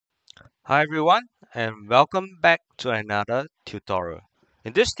Hi everyone, and welcome back to another tutorial.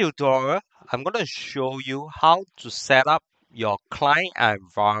 In this tutorial, I'm going to show you how to set up your client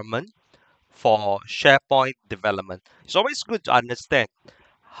environment for SharePoint development. It's always good to understand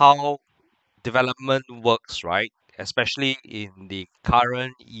how development works, right? Especially in the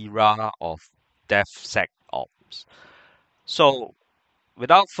current era of DevSecOps. So,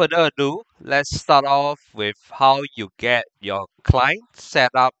 without further ado, let's start off with how you get your client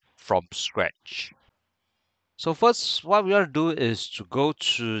set up from scratch. So first, what we want to do is to go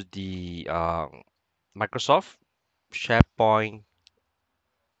to the Microsoft SharePoint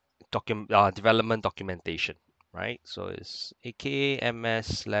development documentation, right? So it's aka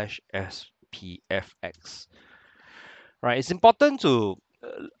ms/spfx, right? It's important to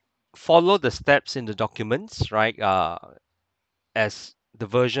follow the steps in the documents, right? As the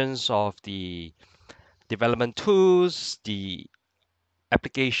versions of the development tools, the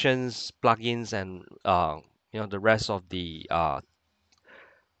applications, plugins, and the rest of the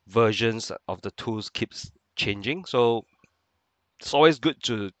versions of the tools keeps changing. So it's always good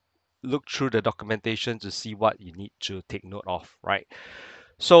to look through the documentation to see what you need to take note of, right?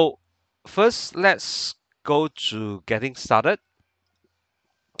 So first, let's go to getting started,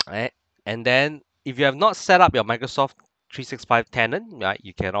 right? And then if you have not set up your Microsoft 365 tenant, right,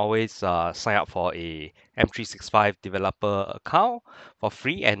 you can always sign up for a M365 developer account for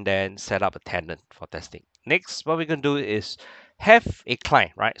free and then set up a tenant for testing. Next, what we're going to do is have a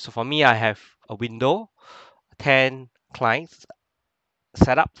client, right? So for me, I have a window 10 clients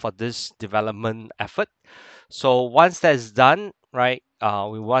set up for this development effort. So once that's done, right,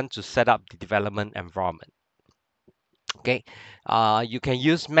 we want to set up the development environment. Okay, you can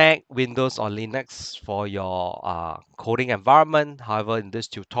use Mac, Windows, or Linux for your coding environment. However, in this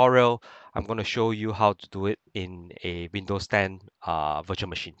tutorial, I'm going to show you how to do it in a Windows 10 virtual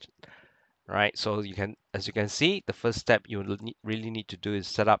machine. Right, so as you can see, the first step you really need to do is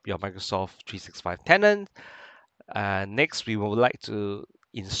set up your Microsoft 365 tenant. Next, we would like to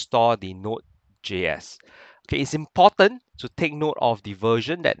install the Node.js. Okay, it's important to take note of the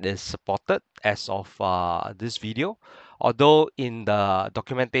version that is supported as of this video. Although in the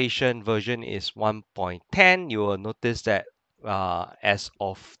documentation version is 1.10, you will notice that as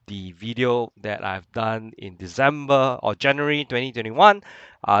of the video that I've done in December or January 2021,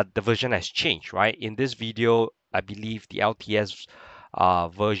 the version has changed, right? In this video, I believe the LTS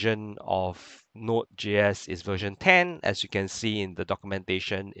version of Node.js is version 10. As you can see in the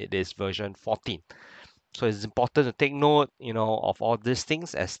documentation, it is version 14. So it's important to take note, of all these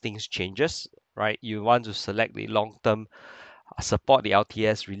things as things changes, right? You want to select the long-term support the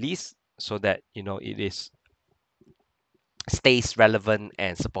LTS release so that it is stays relevant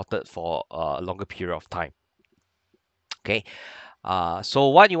and supported for a longer period of time. Okay. So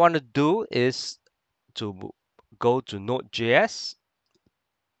what you want to do is to go to Node.js.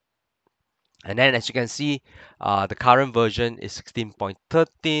 And then as you can see, the current version is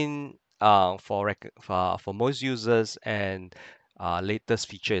 16.13 for most users, and latest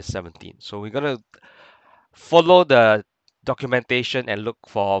feature is 17. So we're going to follow the documentation and look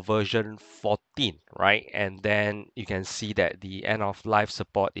for version 14, right? And then you can see that the end of life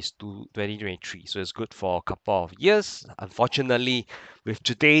support is 2023. So it's good for a couple of years. Unfortunately, with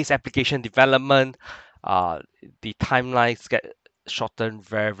today's application development, uh, the timelines get shortened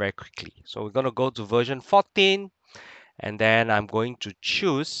very, very quickly. So we're going to go to version 14, and then I'm going to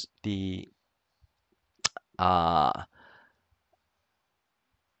choose the uh,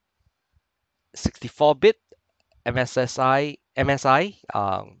 64-bit MSI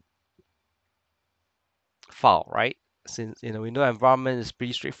file, right? Since in a window environment is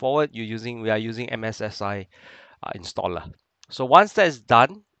pretty straightforward, we are using MSSI installer. So once that's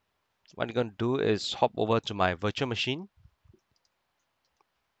done, what I'm going to do is hop over to my virtual machine.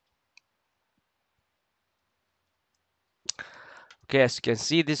 Okay, as you can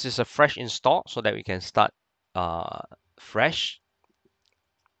see, this is a fresh install so that we can start fresh.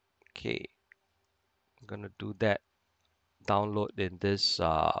 Okay, I'm going to do that. Download in this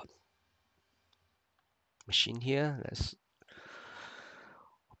machine here. Let's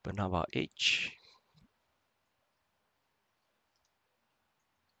open up our H.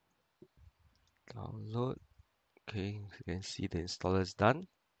 Download. Okay, you can see the installer is done.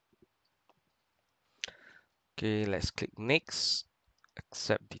 Okay, let's click next.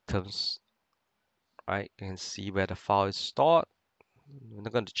 Accept the terms. Right, you can see where the file is stored. We're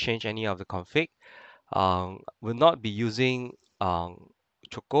not going to change any of the config. We'll not be using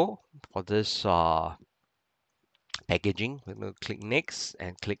Choco for this packaging. We're going to click next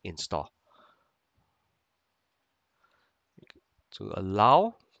and click install to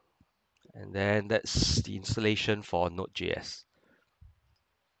allow. And then that's the installation for Node.js.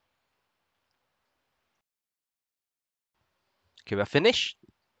 Okay, we're finished.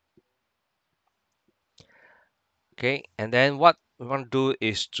 Okay, and then what we want to do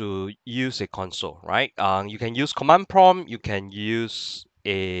is to use a console, right? You can use command prompt, you can use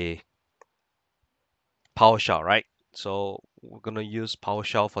a PowerShell, right? So we're gonna use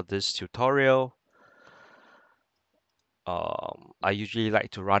PowerShell for this tutorial. I usually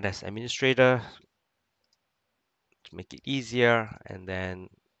like to run as administrator to make it easier. And then,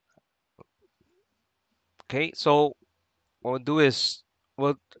 okay, so what we'll do is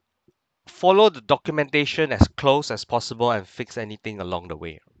we'll follow the documentation as close as possible and fix anything along the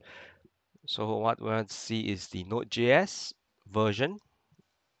way. So what we want to see is the Node.js version.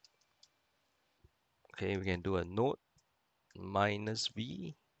 Okay, we can do a node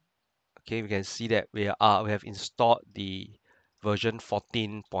 -v. Okay, we can see that we have installed the version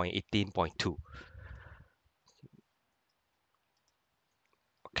 14.18.2.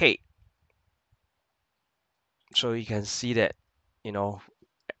 Okay, so you can see that, you know,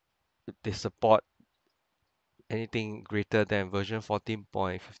 they support anything greater than version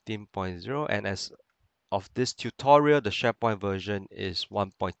 14.15.0, and as of this tutorial, the SharePoint version is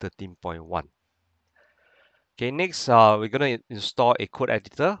 1.13.1. Okay, next, we're gonna install a code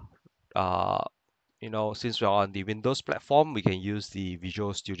editor. Uh, since we're on the Windows platform, we can use the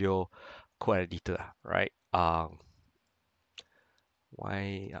Visual Studio code editor, right?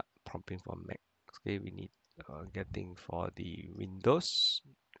 Why prompting for Mac? Okay, we need getting for the Windows.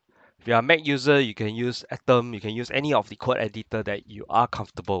 If you're a Mac user, you can use Atom, you can use any of the code editor that you are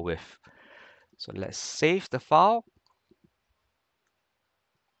comfortable with. So let's save the file.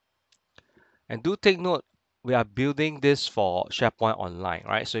 And do take note, we are building this for SharePoint Online,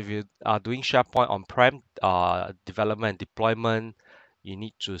 right? So if you are doing SharePoint on-prem development and deployment, you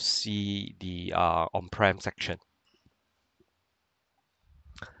need to see the on-prem section.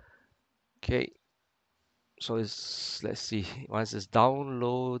 Okay, so let's see, once it's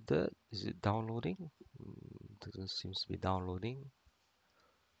downloaded, is it downloading? Doesn't seem to be downloading.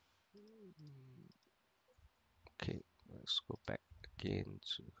 Okay, let's go back again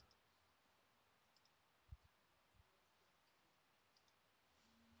to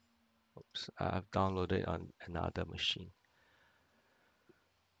oops, I've downloaded on another machine.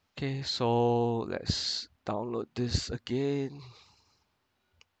 Okay, so let's download this again.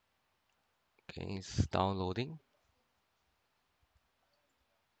 Okay, it's downloading.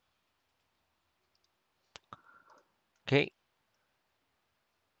 Okay,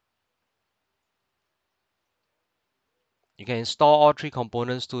 you can install all three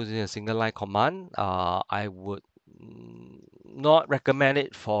components to using a single line command. I would not recommend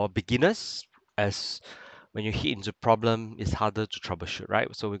it for beginners, as when you hit into problem, it's harder to troubleshoot,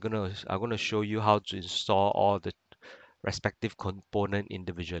 right? So I'm gonna show you how to install all the respective component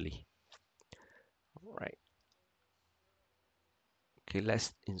individually. Right. Okay,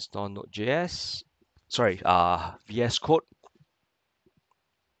 let's install Node.js. Sorry, VS Code.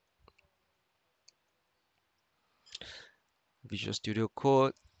 Visual Studio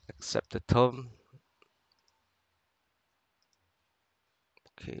Code. Accept the term.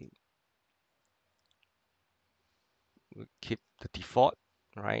 Okay, we keep the default,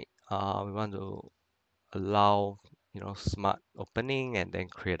 right? We want to allow, smart opening and then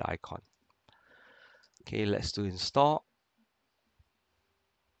create icon. Okay, let's do install.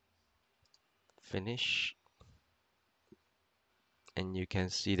 Finish. And you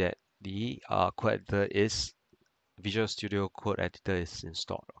can see that the code editor is Visual Studio Code Editor is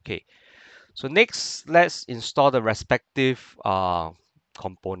installed. Okay, so next, let's install the respective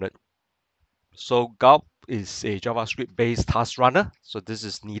component. So Gulp is a JavaScript-based task runner, so this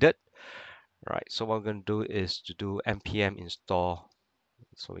is needed. Right, so what we're going to do is to do npm install.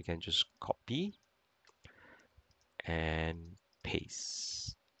 So we can just copy and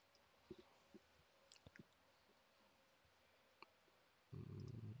paste.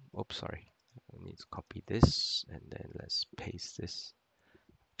 Oops, sorry. I need to copy this and then let's paste this.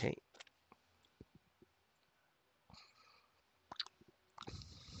 Okay.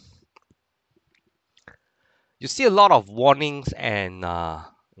 You see a lot of warnings and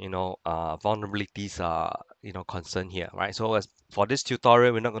vulnerabilities are concerned here, right? So as for this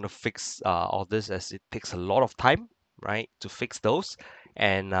tutorial, we're not going to fix all this, as it takes a lot of time, right, to fix those.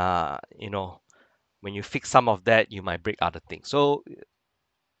 And when you fix some of that, you might break other things. So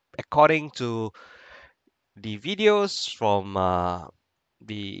according to the videos from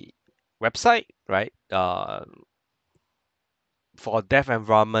the website, right? for dev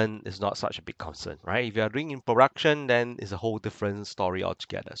environment, it's not such a big concern, right? If you are doing in production, then it's a whole different story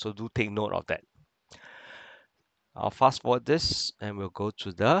altogether. So do take note of that. I'll fast forward this and we'll go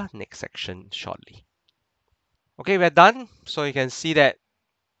to the next section shortly. Okay, we're done. So you can see that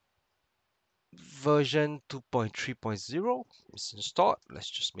version 2.3.0 is installed. Let's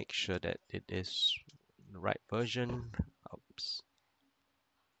just make sure that it is the right version. Oops.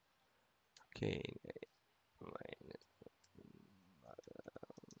 Okay.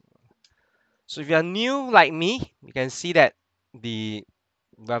 So if you are new like me, you can see that we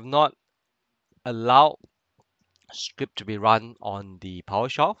have not allowed script to be run on the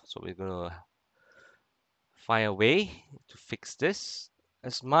PowerShell. So we're gonna find a way to fix this.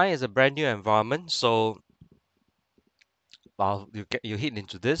 As mine is a brand new environment, so while you hit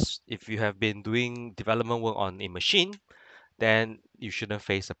into this, if you have been doing development work on a machine, then you shouldn't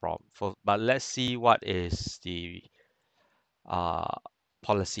face a problem. But let's see what is the uh,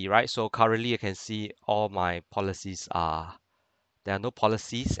 policy, right? So currently you can see all my policies are, there are no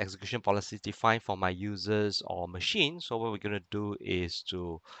policies, execution policies defined for my users or machine. So what we're going to do is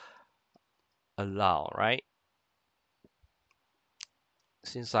to allow, right?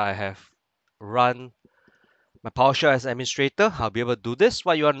 Since I have run my PowerShell as administrator, I'll be able to do this.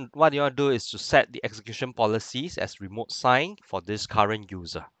 What you want to do is to set the execution policies as remote sign for this current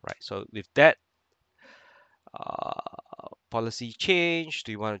user, right? So with that, policy change.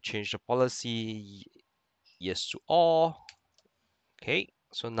 Do you want to change the policy? Yes to all. Okay,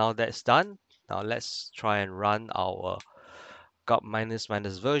 so now that's done. Now let's try and run our Gulp minus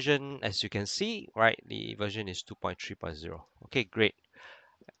version. As you can see, right, the version is 2.3.0. Okay, great.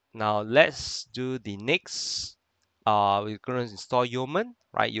 Now let's do the next. We're going to install Yeoman,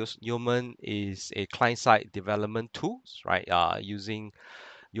 right? Yeoman is a client-side development tool, right? Using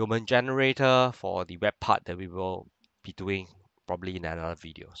Yeoman generator for the web part that we will be doing probably in another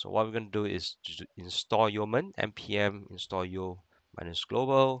video. So what we're going to do is to install Yeoman, npm install yo minus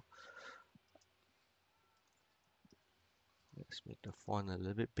global. Let's make the font a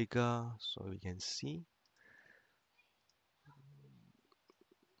little bit bigger so we can see.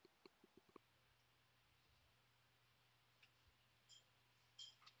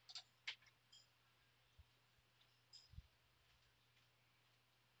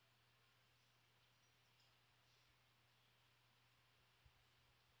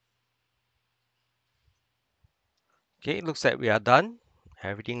 Okay, it looks like we are done.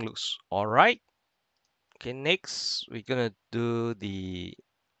 Everything looks all right. Okay, next we're gonna do the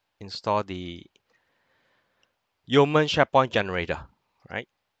install the Yeoman Sharepoint generator, right?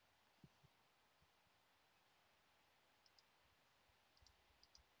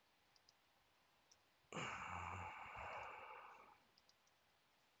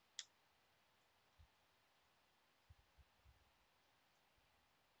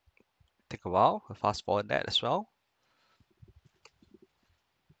 Take a while. I'll fast forward that as well.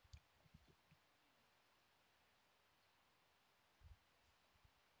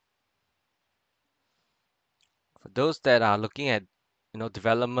 For those that are looking at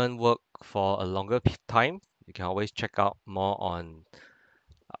development work for a longer time, you can always check out more on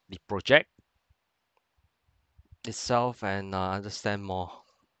the project itself and understand more.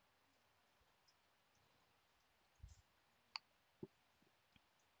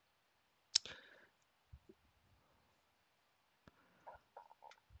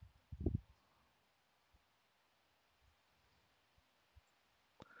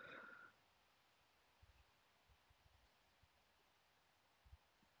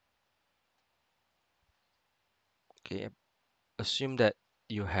 Okay, assume that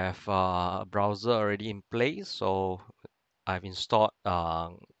you have a browser already in place. So I've installed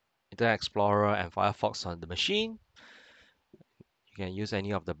Internet Explorer and Firefox on the machine. You can use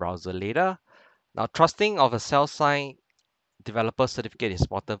any of the browser later. Now, trusting of a sell-side developer certificate is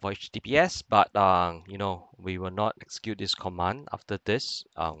important for HTTPS, but we will not execute this command after this,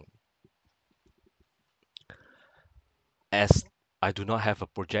 as I do not have a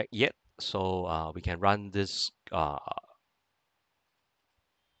project yet. So we can run this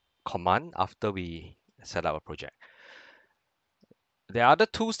command after we set up a project. There are other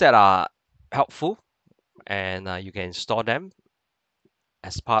tools that are helpful, and you can install them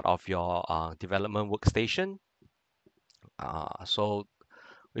as part of your development workstation. So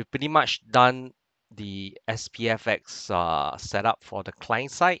we've pretty much done the SPFX setup for the client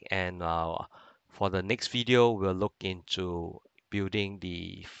side, and for the next video, we'll look into building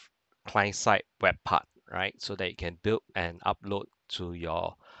the client side web part, right? So that you can build and upload to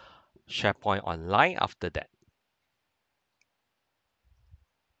your SharePoint Online after that.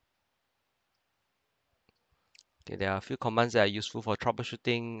 Okay, there are a few commands that are useful for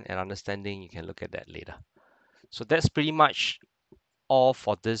troubleshooting and understanding. You can look at that later. So that's pretty much all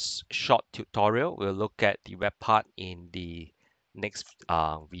for this short tutorial. We'll look at the web part in the next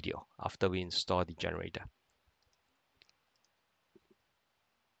video after we install the generator.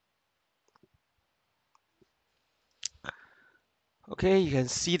 Okay, you can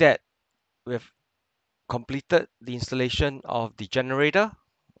see that we've completed the installation of the generator.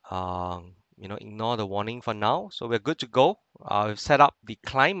 Ignore the warning for now. So we're good to go. We've set up the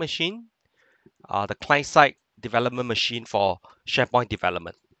client machine, the client-side development machine for Sharepoint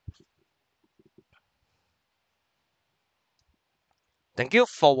Development. Thank you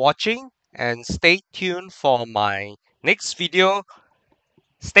for watching and stay tuned for my next video.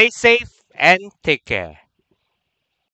 Stay safe and take care.